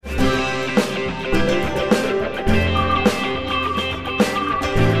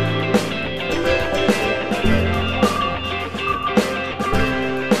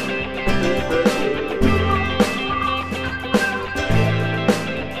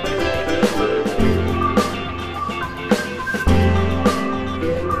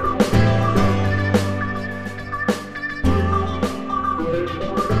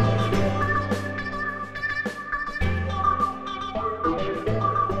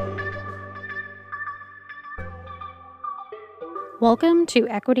Welcome to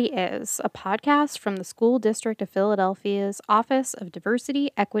Equity Is, a podcast from the School District of Philadelphia's Office of Diversity,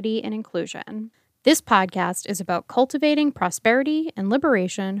 Equity, and Inclusion. This podcast is about cultivating prosperity and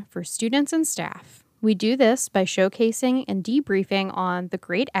liberation for students and staff. We do this by showcasing and debriefing on the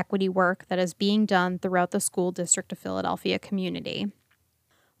great equity work that is being done throughout the School District of Philadelphia community.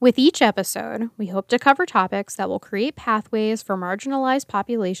 With each episode, we hope to cover topics that will create pathways for marginalized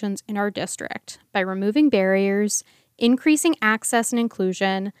populations in our district by removing barriers, increasing access and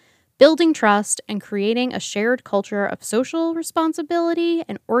inclusion, building trust, and creating a shared culture of social responsibility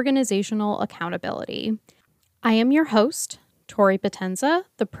and organizational accountability. I am your host, Tori Potenza,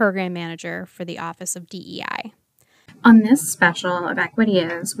 the Program Manager for the Office of DEI. On this special of Equity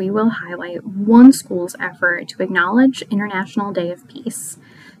Is, we will highlight one school's effort to acknowledge International Day of Peace.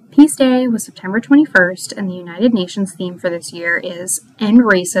 Peace Day was September 21st, and the United Nations theme for this year is End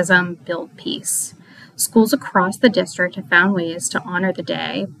Racism, Build Peace. Schools across the district have found ways to honor the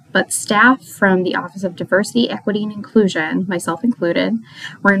day, but staff from the Office of Diversity, Equity, and Inclusion, myself included,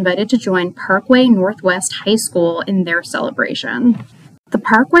 were invited to join Parkway Northwest High School in their celebration. The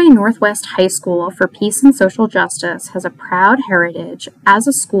Parkway Northwest High School for Peace and Social Justice has a proud heritage as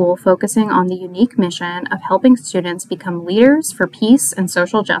a school focusing on the unique mission of helping students become leaders for peace and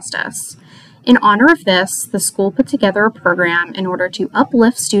social justice. In honor of this, the school put together a program in order to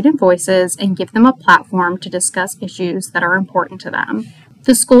uplift student voices and give them a platform to discuss issues that are important to them.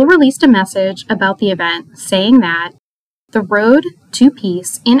 The school released a message about the event saying that the road to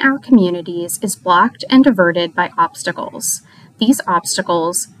peace in our communities is blocked and diverted by obstacles. These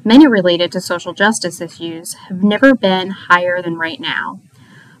obstacles, many related to social justice issues, have never been higher than right now.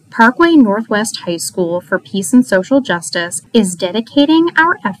 Parkway Northwest High School for Peace and Social Justice is dedicating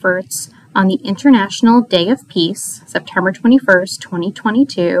our efforts on the International Day of Peace, September 21st,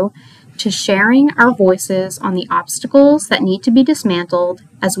 2022, to sharing our voices on the obstacles that need to be dismantled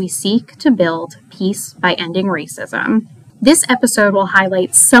as we seek to build peace by ending racism. This episode will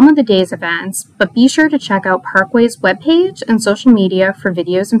highlight some of the day's events, but be sure to check out Parkway's webpage and social media for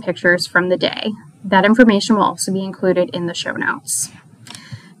videos and pictures from the day. That information will also be included in the show notes.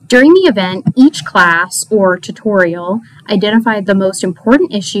 During the event, each class or tutorial identified the most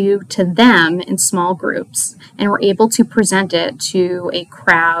important issue to them in small groups and were able to present it to a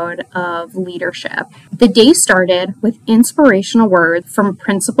crowd of leadership. The day started with inspirational words from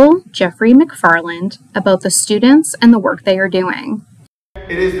Principal Jeffrey McFarland about the students and the work they are doing.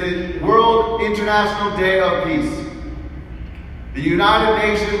 It is the World International Day of Peace. The United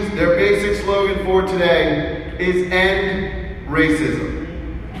Nations, their basic slogan for today is End Racism.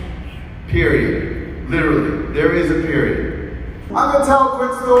 Period. Literally, there is a period. I'm going to tell a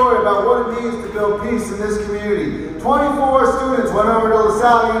quick story about what it means to build peace in this community. 24 students went over to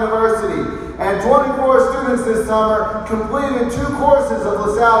LaSalle University, and 24 students this summer completed 2 courses of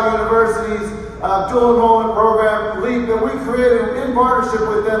LaSalle University's dual enrollment program, LEAP, that we created in partnership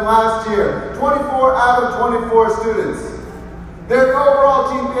with them last year. 24 out of 24 students. Their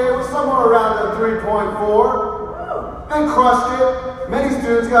overall GPA was somewhere around a 3.4. And crushed it. Many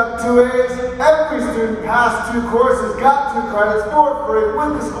students got 2 A's. Every student passed 2 courses, got 2 credits for free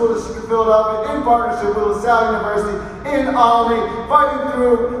with the School District of Philadelphia in partnership with LaSalle University in Albany, fighting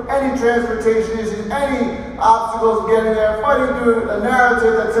through any transportation issues, any obstacles getting there, fighting through a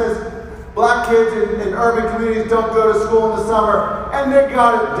narrative that says black kids in urban communities don't go to school in the summer, and they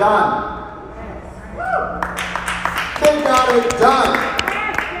got it done. They got it done.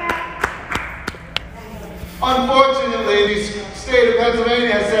 Unfortunately, the state of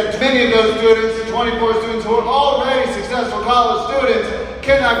Pennsylvania has said many of those students, 24 students who are already successful college students,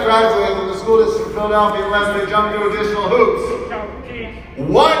 cannot graduate from the School District of Philadelphia unless they jump through additional hoops.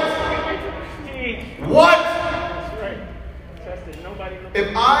 What? What?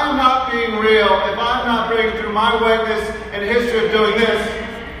 If I'm not being real, if I'm not breaking through my witness and history of doing this,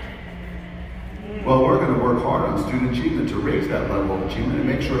 well, we're going to work hard on student achievement to raise that level of achievement and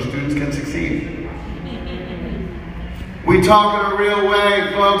make sure students can succeed. We talk in a real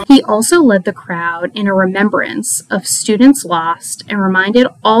way, folks. He also led the crowd in a remembrance of students lost and reminded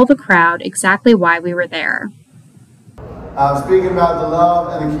all the crowd exactly why we were there. Speaking about the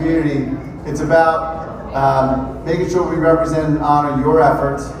love and the community, it's about making sure we represent and honor your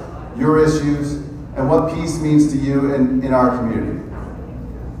efforts, your issues, and what peace means to you in our community.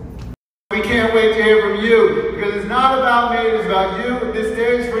 We can't wait to hear from you, because it's not about me, it's about you. This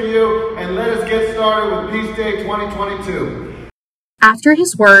day is for you, and let us get started with Peace Day 2022. After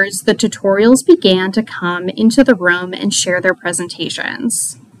his words, the tutorials began to come into the room and share their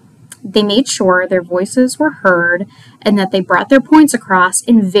presentations. They made sure their voices were heard and that they brought their points across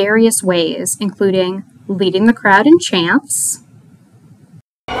in various ways, including leading the crowd in chants,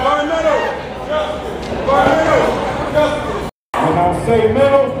 When I say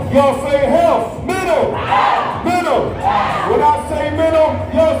mental, y'all say health. Mental. Mental. When I say mental,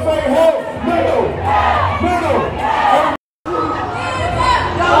 y'all say health. Mental. Mental.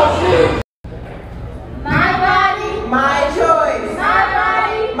 My body, my choice. My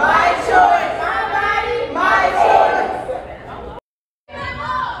body, my choice. My body, my choice.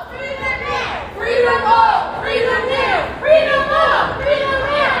 Freedom all, freedom here, freedom all, freedom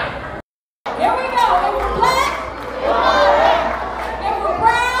here. Here we go. If we're black, if we're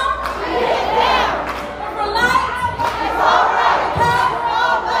brown, if we're light, it's all right. We're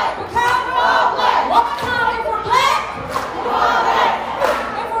all black. We're all black. One more time. If we're black, we're all black.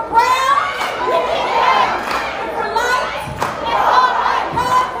 If we're brown, if we're light, it's all right. We're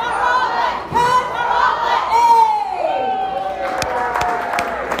all black. We're all black. Hey.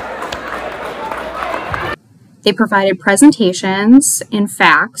 They provided presentations and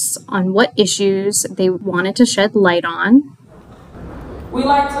facts on what issues they wanted to shed light on. We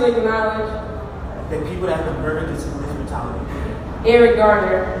like to acknowledge the people that have been murdered due to police brutality. Eric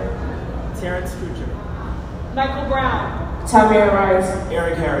Garner, Terrence Kuchar, Michael Brown, Tamir Rice,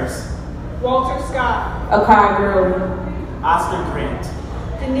 Eric Harris, Walter Scott, Akai Gurley, Oscar Grant,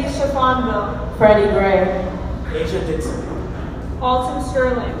 Denisha Fonville, Freddie Gray, Asia Dixon, Alton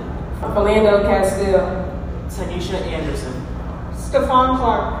Sterling, Philando Castile, Tanisha Anderson, Stephon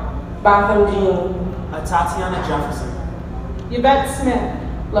Clark, Botham Jean, Tatiana Jefferson, Yvette Smith,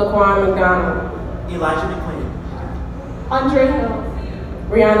 Laquan McDonald, Elijah McLean, Andre Hill,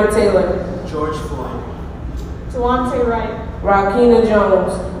 Breonna Taylor, George Floyd, Delonte Wright, Rakina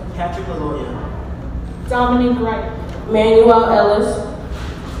Jones, Patrick Laloya, Dominique Wright, Manuel Ellis,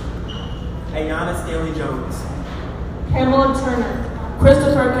 Ayanna Staley Jones, Pamela Turner,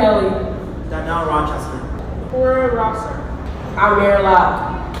 Christopher Kelly, Donnell Rochester, Cora Rosser, Amir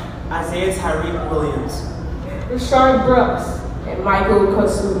Locke, Isaiah Tyreek Williams, Rashard Brooks, and Michael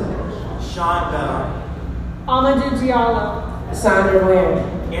Kosu, Sean Bell, Amadou Diallo, Sandra Bland.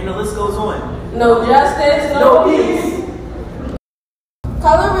 and the list goes on. No justice, no peace.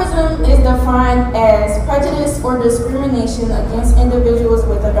 Colorism is defined as prejudice or discrimination against individuals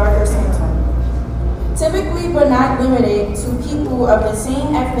with a darker skin tone, typically but not limited to people of the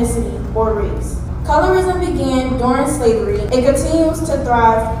same ethnicity or race. Colorism began during slavery. It continues to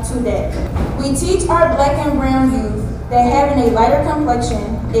thrive today. We teach our black and brown youth that having a lighter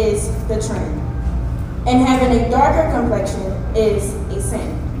complexion is the trend, and having a darker complexion is a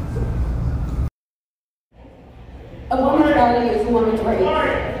sin. A woman's body is a woman's right.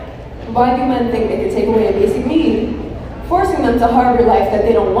 Why do men think they can take away a basic need, forcing them to harbor life that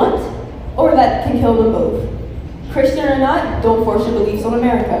they don't want, or that can kill them both? Christian or not, don't force your beliefs on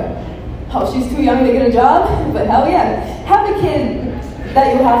America. Oh, she's too young to get a job? But hell yeah. Have a kid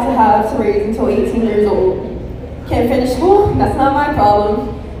that you have to raise until 18 years old. Can't finish school? That's not my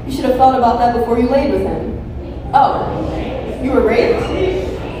problem. You should have thought about that before you laid with him. Oh, you were raped?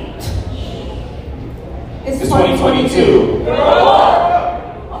 It's 2022.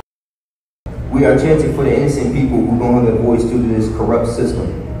 We are chanting for the innocent people who don't have a voice due to this corrupt system.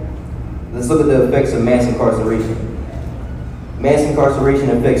 Let's look at the effects of mass incarceration. Mass incarceration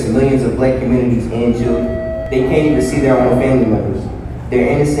affects millions of black communities and children. They can't even see their own family members. They're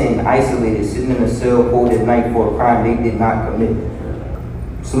innocent and isolated, sitting in a cell cold at night for a crime they did not commit.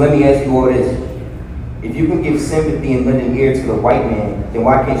 So let me ask you all this. If you can give sympathy and lend an ear to the white man, then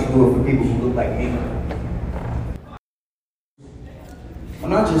why can't you do it for people who look like me? I'm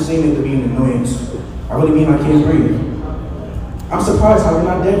not just saying it to be an annoyance. I really mean I can't breathe. I'm surprised how we're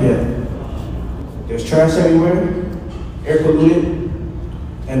not dead yet. There's trash everywhere, air polluted,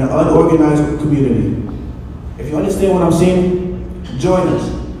 and an unorganized community. If you understand what I'm saying, join us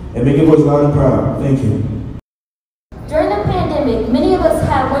and make your voice loud and proud. Thank you. During the pandemic, many of us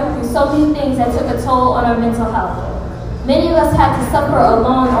have went through so many things that took a toll on our mental health. Many of us had to suffer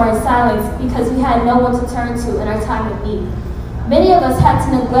alone or in silence because we had no one to turn to in our time of need. Many of us had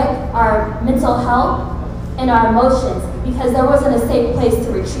to neglect our mental health and our emotions because there wasn't a safe place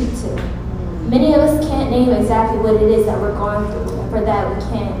to retreat to. Many of us can't name exactly what it is that we're going through, and for that we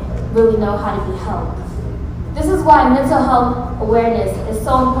can't really know how to be helped. This is why mental health awareness is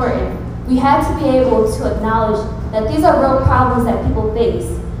so important. We have to be able to acknowledge that these are real problems that people face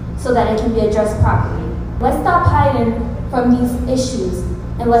so that it can be addressed properly. Let's stop hiding from these issues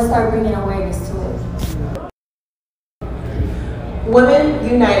and let's start bringing awareness to it. Women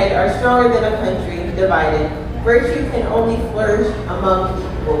united are stronger than a country divided. Virtue can only flourish among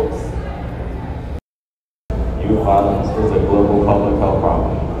equals. Youth violence is a global public health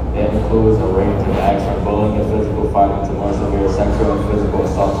problem. That includes a range of acts from bullying and physical fighting to more severe sexual and physical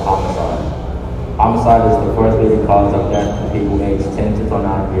assault to homicide. Homicide is the fourth leading cause of death for people aged 10 to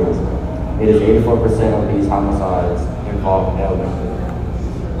 29 years. It is 84% of these homicides involve elderly.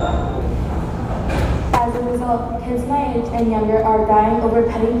 As a result, kids my age and younger are dying over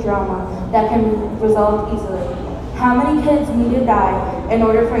petty drama that can be resolved easily. How many kids need to die in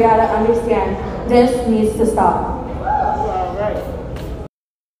order for y'all to understand this needs to stop?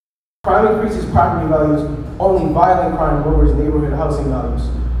 Crime increases property values, only violent crime lowers neighborhood housing values.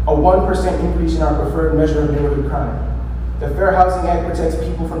 A 1% increase in our preferred measure of neighborhood crime. The Fair Housing Act protects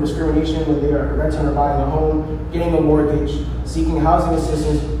people from discrimination when they are renting or buying a home, getting a mortgage, seeking housing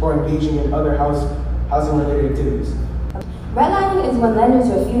assistance, or engaging in other housing-related activities. Redlining is when lenders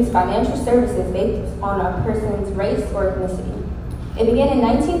refuse financial services based on a person's race or ethnicity. It began in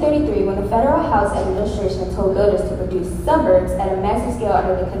 1933 when the Federal House Administration told builders to produce suburbs at a massive scale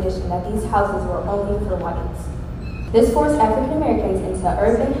under the condition that these houses were only for whites. This forced African Americans into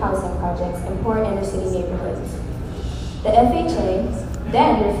urban housing projects in poor inner-city neighborhoods. The FHA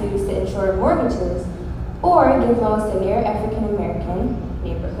then refused to insure mortgages or give loans to near African American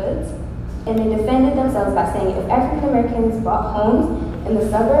neighborhoods, and they defended themselves by saying if African Americans bought homes in the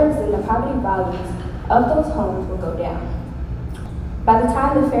suburbs, then the property values of those homes would go down. By the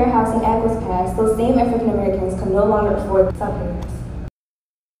time the Fair Housing Act was passed, those same African Americans could no longer afford the suburbs.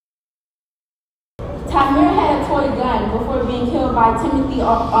 Tamir had a toy gun before being killed by Timothy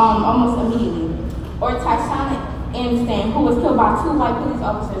almost immediately. Or Tashana Amston, who was killed by 2 white police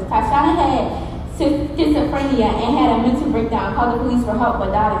officers. Tashana had schizophrenia and had a mental breakdown, called the police for help, but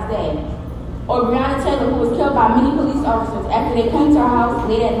died instead. Or Breonna Taylor, who was killed by many police officers after they came to her house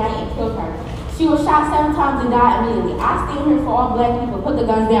late at night and killed her. She was shot 7 times and died immediately. I stand here for all black people. Put the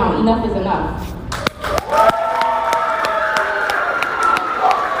guns down. Enough is enough.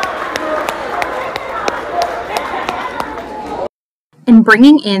 And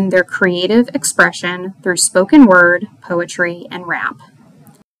bringing in their creative expression through spoken word, poetry, and rap.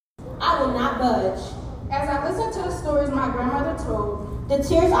 I will not budge. As I listen to the stories my grandmother told, the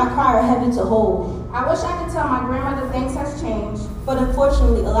tears I cry are heavy to hold. I wish I could tell my grandmother things has changed, but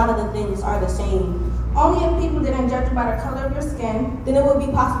unfortunately a lot of the things are the same. Only if people didn't judge you by the color of your skin, then it would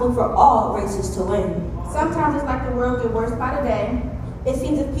be possible for all races to win. Sometimes it's like the world gets worse by the day. It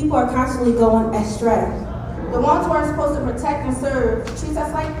seems that people are constantly going astray. The ones who are supposed to protect and serve treat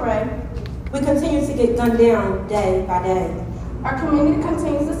us like prey. We continue to get gunned down day by day. Our community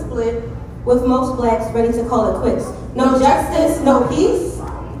continues to split, with most blacks ready to call it quits. No justice, no peace.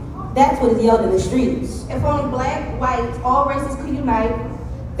 That's what is yelled in the streets. If only black, white, all races could unite,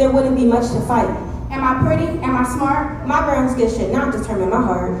 there wouldn't be much to fight. Am I pretty? Am I smart? My brown skin should not determine my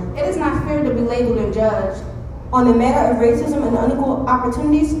heart. It is not fair to be labeled and judged. On the matter of racism and unequal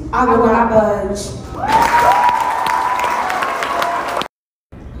opportunities, I will not budge.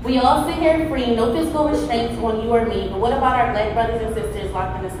 We all sit here free, no physical restraints on you or me, but what about our black brothers and sisters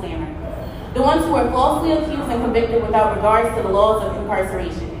locked in the slammer? The ones who are falsely accused and convicted without regards to the laws of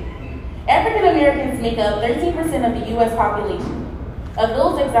incarceration. African Americans make up 13% of the U.S. population. Of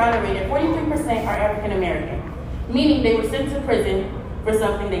those exonerated, 43% are African American, meaning they were sent to prison for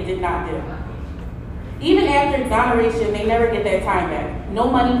something they did not do. Even after exoneration, they never get their time back. No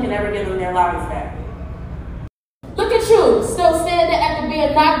money can ever give them their lives back. Look at you, still standing after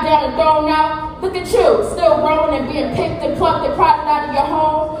being knocked down and thrown out. Look at you, still growing and being picked and plucked and prodded out of your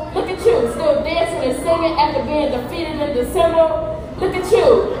home. Look at you, still dancing and singing after being defeated in December. Look at you,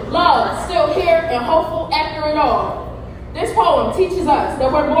 love, still here and hopeful after it all. This poem teaches us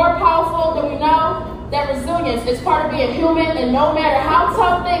that we're more powerful than we know, that resilience is part of being human, and no matter how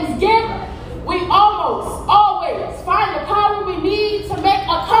tough things get, we almost always find the power we need to make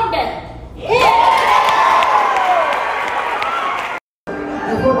a comeback. Yeah!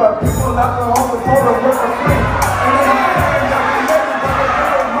 People not the home total work for free. And then I can't just be living, but they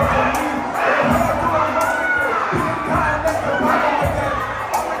don't work for me. They're hard to kind of the problem with that.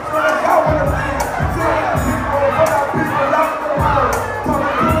 I'm like trying to go with a man. See the people, put our people out in the world.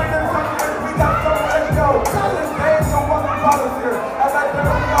 Talking to it and something, we got somewhere to go. This day is no one bothers here. As I tell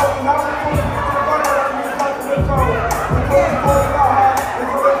them, now we're going to get to the border and we're going to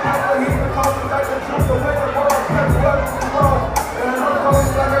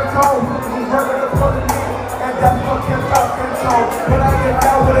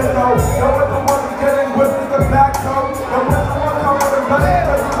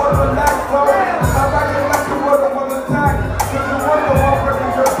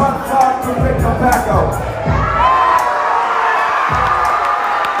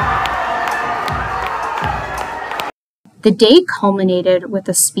The day culminated with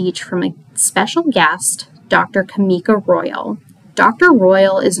a speech from a special guest, Dr. Kamika Royal. Dr.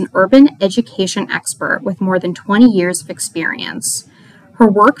 Royal is an urban education expert with more than 20 years of experience. Her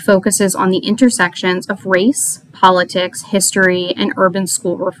work focuses on the intersections of race, politics, history, and urban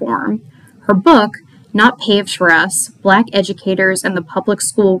school reform. Her book, Not Paved for Us, Black Educators and the Public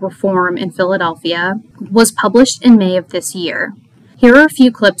School Reform in Philadelphia, was published in May of this year. Here are a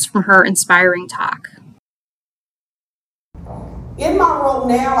few clips from her inspiring talk. In my role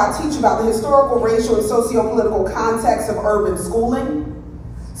now, I teach about the historical, racial, and socio-political context of urban schooling.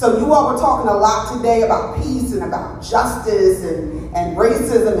 So you all were talking a lot today about peace and about justice and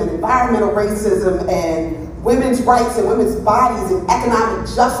racism and environmental racism and women's rights and women's bodies and economic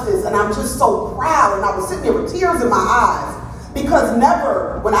justice. And I'm just so proud. And I was sitting there with tears in my eyes because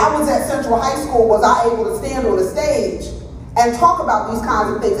never, when I was at Central High School, was I able to stand on a stage and talk about these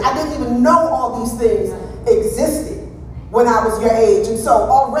kinds of things. I didn't even know all these things existed when I was your age. And so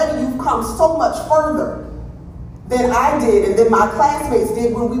already you've come so much further than I did and than my classmates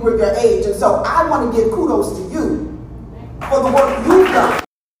did when we were your age. And so I want to give kudos to you for the work you've done.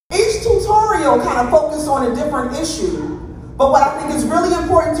 Each tutorial kind of focused on a different issue, but what I think is really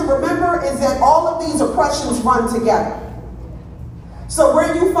important to remember is that all of these oppressions run together. So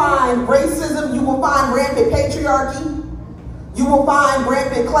where you find racism, you will find rampant patriarchy, you will find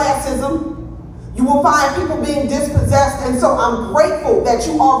rampant classism, you will find people being dispossessed. And so I'm grateful that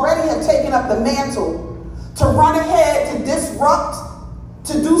you already have taken up the mantle to run ahead, to disrupt,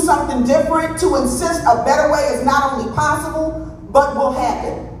 to do something different, to insist a better way is not only possible, but will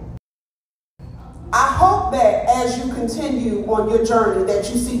happen. I hope that as you continue on your journey that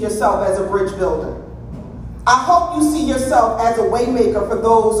you see yourself as a bridge builder. I hope you see yourself as a waymaker for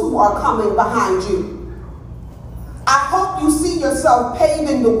those who are coming behind you. I hope you see yourself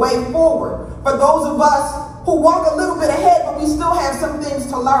paving the way forward for those of us who walk a little bit ahead, but we still have some things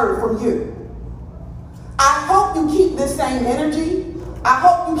to learn from you. I hope you keep this same energy. I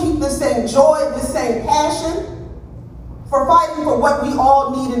hope you keep this same joy, this same passion for fighting for what we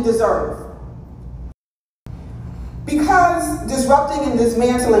all need and deserve. Because disrupting and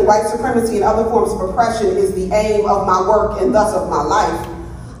dismantling white supremacy and other forms of oppression is the aim of my work and thus of my life,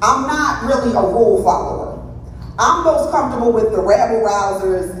 I'm not really a rule follower. I'm most comfortable with the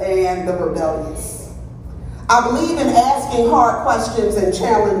rabble-rousers and the rebellious. I believe in asking hard questions and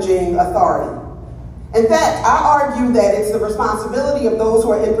challenging authority. In fact, I argue that it's the responsibility of those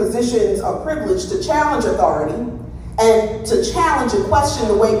who are in positions of privilege to challenge authority and to challenge and question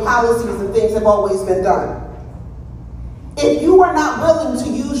the way policies and things have always been done. If you are not willing to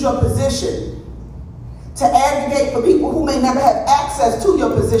use your position to advocate for people who may never have access to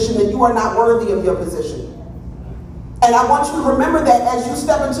your position, then you are not worthy of your position. And I want you to remember that as you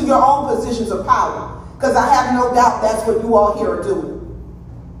step into your own positions of power, because I have no doubt that's what you all here are doing.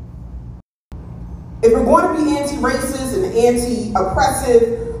 If we're going to be anti-racist and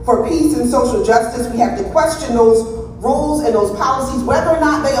anti-oppressive for peace and social justice, we have to question those rules and those policies, whether or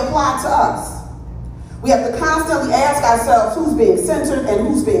not they apply to us. We have to constantly ask ourselves who's being censored and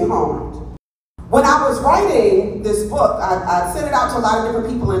who's being harmed. When I was writing this book, I sent it out to a lot of different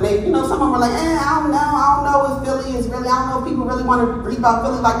people, and they, some of them were like, I don't know if Philly is really, I don't know if people really want to read about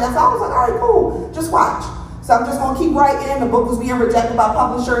Philly like that. So I was like, all right, cool, just watch. So I'm just going to keep writing. The book was being rejected by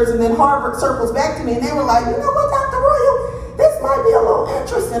publishers, and then Harvard circles back to me, and they were like, you know what, Dr. Royal, this might be a little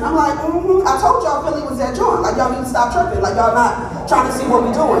interesting. I'm like, I told y'all Philly was that joint. Like, y'all need to stop tripping. Like, y'all not trying to see what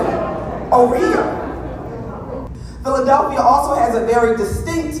we're doing over here. Philadelphia also has a very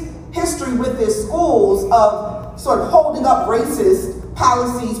distinct history with its schools of sort of holding up racist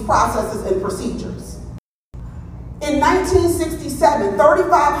policies, processes, and procedures. In 1967,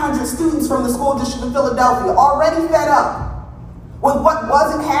 3,500 students from the school district of Philadelphia, already fed up with what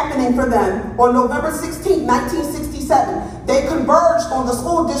wasn't happening for them, on November 16, 1967, they converged on the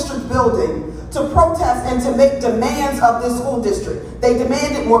school district building to protest and to make demands of this school district. They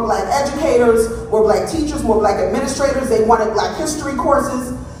demanded more black educators, more black teachers, more black administrators. They wanted black history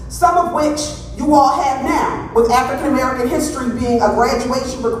courses, some of which you all have now, with African American history being a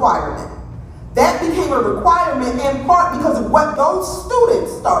graduation requirement. That became a requirement in part because of what those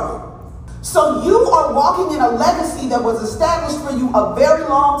students started. So you are walking in a legacy that was established for you a very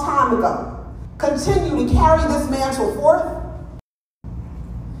long time ago. Continue to carry this mantle forth.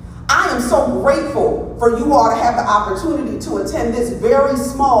 I am so grateful for you all to have the opportunity to attend this very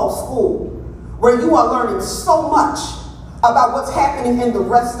small school where you are learning so much about what's happening in the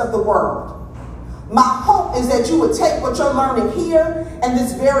rest of the world. My hope is that you would take what you're learning here in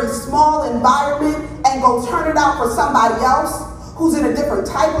this very small environment and go turn it out for somebody else who's in a different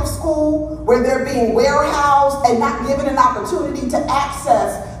type of school, where they're being warehoused and not given an opportunity to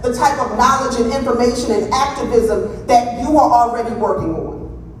access the type of knowledge and information and activism that you are already working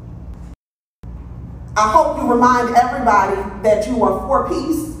on. I hope you remind everybody that you are for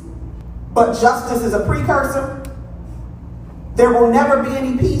peace, but justice is a precursor. There will never be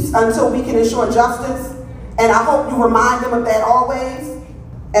any peace until we can ensure justice, and I hope you remind them of that always.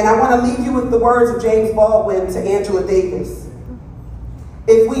 And I want to leave you with the words of James Baldwin to Angela Davis.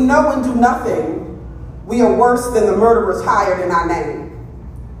 If we know and do nothing, we are worse than the murderers hired in our name.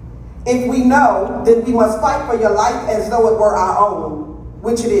 If we know, then we must fight for your life as though it were our own,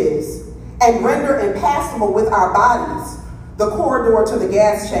 which it is, and render impassable with our bodies the corridor to the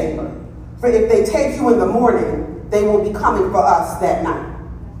gas chamber. For if they take you in the morning, they will be coming for us that night.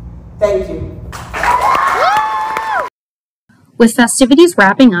 Thank you. With festivities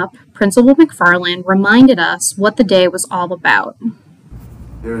wrapping up, Principal McFarland reminded us what the day was all about.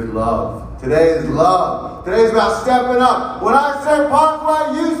 There's love. Today is love. Today is about stepping up. When I say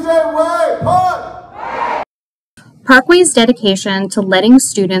Parkway, you say way. Park! Parkway's dedication to letting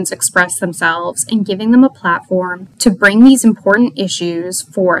students express themselves and giving them a platform to bring these important issues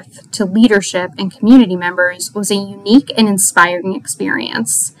forth to leadership and community members was a unique and inspiring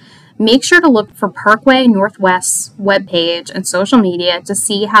experience. Make sure to look for Parkway Northwest's webpage and social media to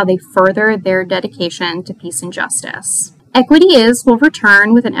see how they further their dedication to peace and justice. Equity Is will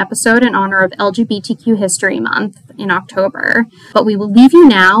return with an episode in honor of LGBTQ History Month in October, but we will leave you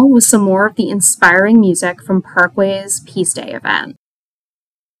now with some more of the inspiring music from Parkway's Peace Day event.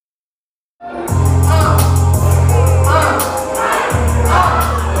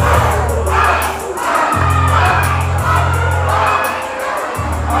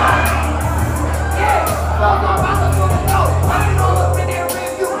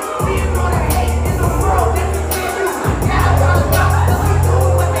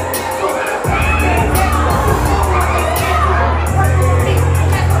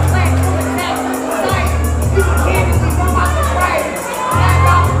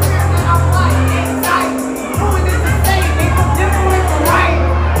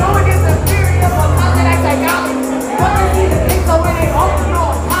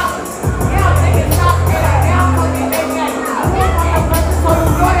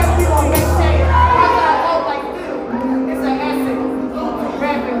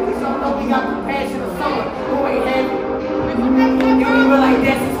 Like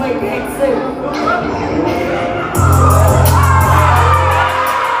that's the way back to